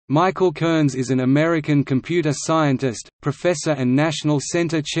Michael Kearns is an American computer scientist, professor and National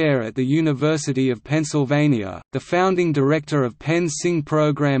Center Chair at the University of Pennsylvania, the founding director of Penn's SING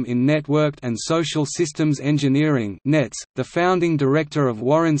program in Networked and Social Systems Engineering (NETS), the founding director of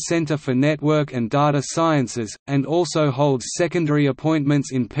Warren Center for Network and Data Sciences, and also holds secondary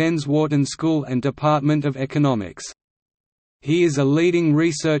appointments in Penn's Wharton School and Department of Economics. He is a leading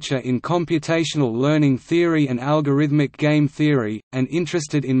researcher in computational learning theory and algorithmic game theory, and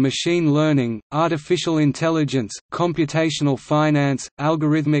interested in machine learning, artificial intelligence, computational finance,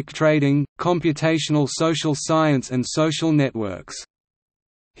 algorithmic trading, computational social science and social networks.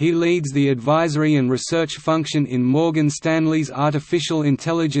 He leads the advisory and research function in Morgan Stanley's Artificial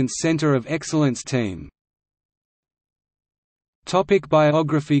Intelligence Center of Excellence team.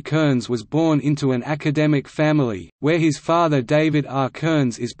 Biography. Kearns was born into an academic family, where his father David R.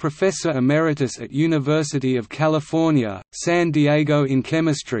 Kearns is Professor Emeritus at University of California, San Diego in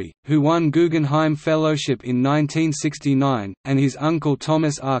chemistry, who won Guggenheim Fellowship in 1969, and his uncle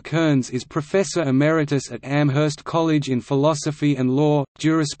Thomas R. Kearns is Professor Emeritus at Amherst College in philosophy and law,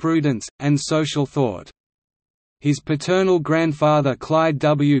 jurisprudence, and social thought. His paternal grandfather Clyde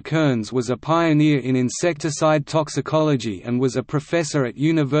W. Kearns was a pioneer in insecticide toxicology and was a professor at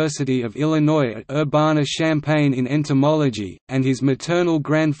University of Illinois at Urbana-Champaign in entomology, and his maternal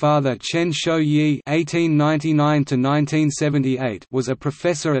grandfather Chen Shou-Yi (1899–1978) was a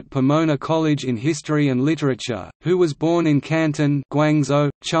professor at Pomona College in history and literature, who was born in Canton, Guangzhou,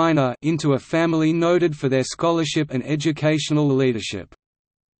 China, into a family noted for their scholarship and educational leadership.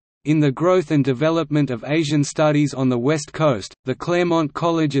 In the growth and development of Asian studies on the West Coast, the Claremont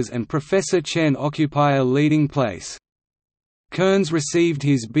Colleges and Professor Chen occupy a leading place. Kearns received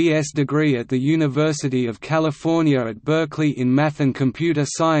his B.S. degree at the University of California at Berkeley in Math and Computer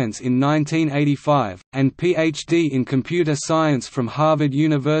Science in 1985, and Ph.D. in Computer Science from Harvard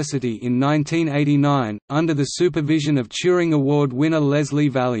University in 1989, under the supervision of Turing Award winner Leslie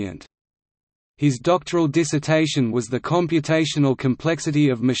Valiant. His doctoral dissertation was The Computational Complexity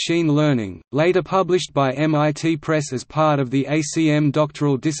of Machine Learning, later published by MIT Press as part of the ACM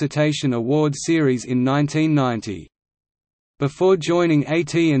Doctoral Dissertation Award Series in 1990. Before joining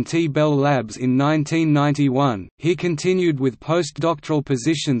AT&T Bell Labs in 1991, he continued with postdoctoral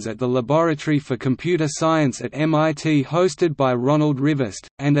positions at the Laboratory for Computer Science at MIT hosted by Ronald Rivest,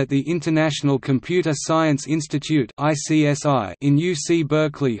 and at the International Computer Science Institute in UC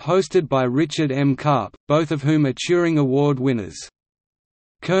Berkeley hosted by Richard M. Karp, both of whom are Turing Award winners.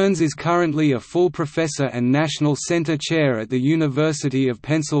 Kearns is currently a full professor and National Center Chair at the University of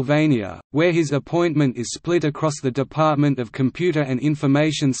Pennsylvania, where his appointment is split across the Department of Computer and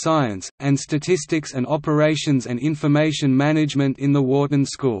Information Science, and Statistics and Operations and Information Management in the Wharton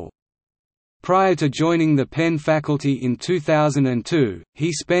School. Prior to joining the Penn faculty in 2002,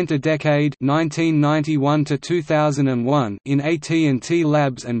 he spent a decade (1991–2001) in AT&T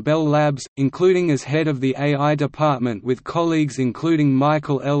Labs and Bell Labs, including as head of the AI department with colleagues including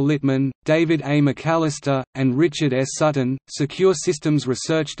Michael L. Littman, David A. McAllister, and Richard S. Sutton, Secure Systems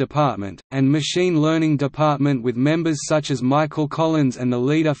Research Department, and Machine Learning Department with members such as Michael Collins and the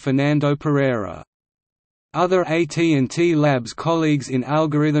leader Fernando Pereira. Other AT&T Labs colleagues in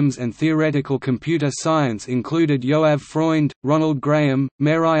algorithms and theoretical computer science included Yoav Freund, Ronald Graham,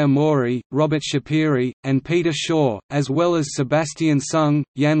 Meriah Mori, Robert Shapiri, and Peter Shaw, as well as Sebastian Sung,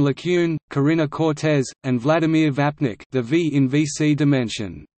 Jan LeCun, Corinna Cortez, and Vladimir Vapnik, the V in VC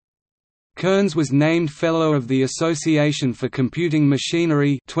dimension. Kearns was named Fellow of the Association for Computing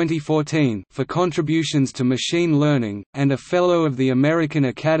Machinery 2014 for contributions to machine learning, and a Fellow of the American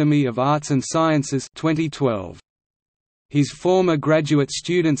Academy of Arts and Sciences 2012. His former graduate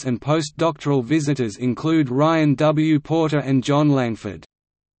students and postdoctoral visitors include Ryan W. Porter and John Langford.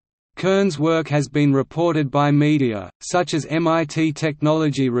 Kearns' work has been reported by media, such as MIT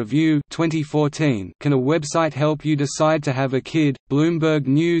Technology Review 2014, Can a Website Help You Decide to Have a Kid?, Bloomberg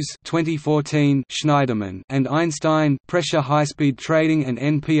News 2014, Schneiderman and Einstein, Pressure High-Speed Trading, and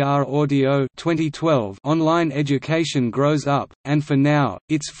NPR Audio 2012, Online Education Grows Up, and for now,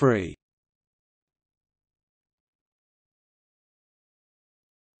 it's free.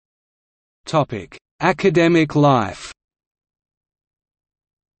 Academic life.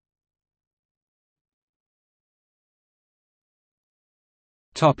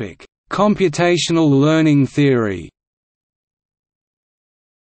 Computational learning theory.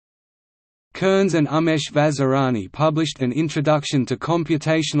 Kearns and Umesh Vazirani published an Introduction to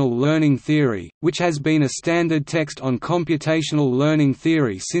Computational Learning Theory, which has been a standard text on computational learning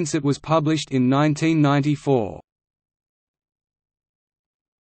theory since it was published in 1994.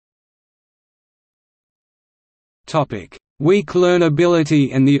 Weak learnability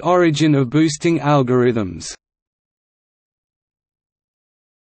and the origin of boosting algorithms.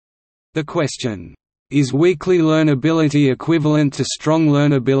 The question, "Is weakly learnability equivalent to strong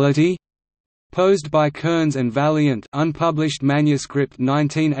learnability?" posed by Kearns and Valiant, unpublished manuscript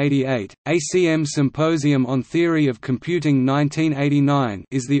 1988, ACM Symposium on Theory of Computing 1989,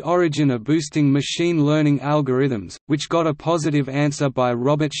 is the origin of boosting machine learning algorithms, which got a positive answer by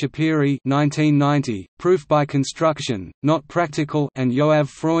Robert Shapiro 1990, Proof by Construction, Not Practical, and Yoav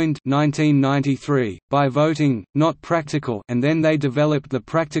Freund 1993, by voting, Not Practical, and then they developed the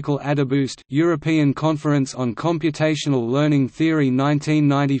Practical AdaBoost, European Conference on Computational Learning Theory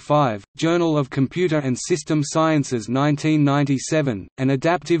 1995, Journal of Computer and System Sciences 1997, an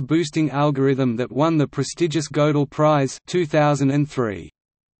adaptive boosting algorithm that won the prestigious Gödel Prize 2003.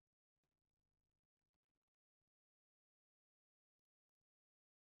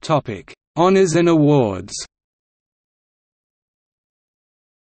 Topic: Honors and awards.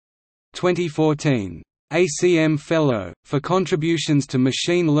 2014 ACM Fellow, for contributions to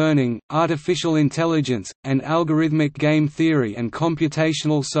machine learning, artificial intelligence, and algorithmic game theory and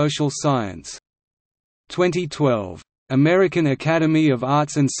computational social science. 2012 American Academy of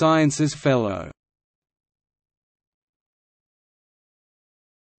Arts and Sciences Fellow.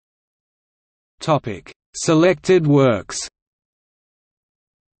 Selected works.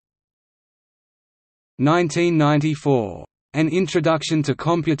 1994. An Introduction to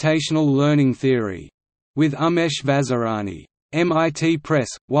Computational Learning Theory. With Umesh Vazirani. MIT Press,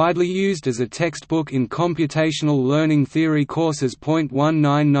 widely used as a textbook in computational learning theory courses.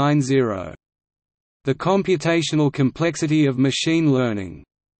 1990. The Computational Complexity of Machine Learning.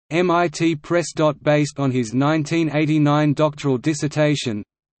 MIT Press. Based on his 1989 doctoral dissertation.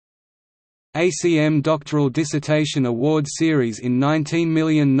 ACM Doctoral Dissertation Award Series in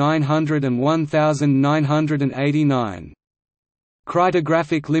 19,901,989.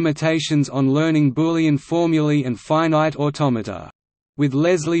 Cryptographic Limitations on Learning Boolean Formulae and Finite Automata. With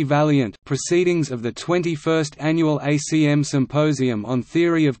Leslie Valiant, Proceedings of the 21st Annual ACM Symposium on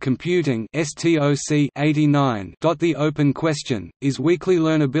Theory of Computing (STOC) 89. The open question, is weakly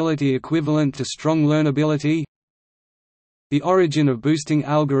learnability equivalent to strong learnability? The origin of boosting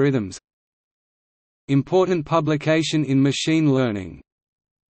algorithms. Important publication in machine learning.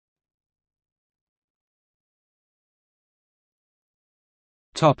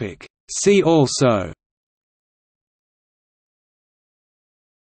 See also: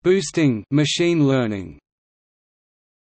 Boosting, machine learning.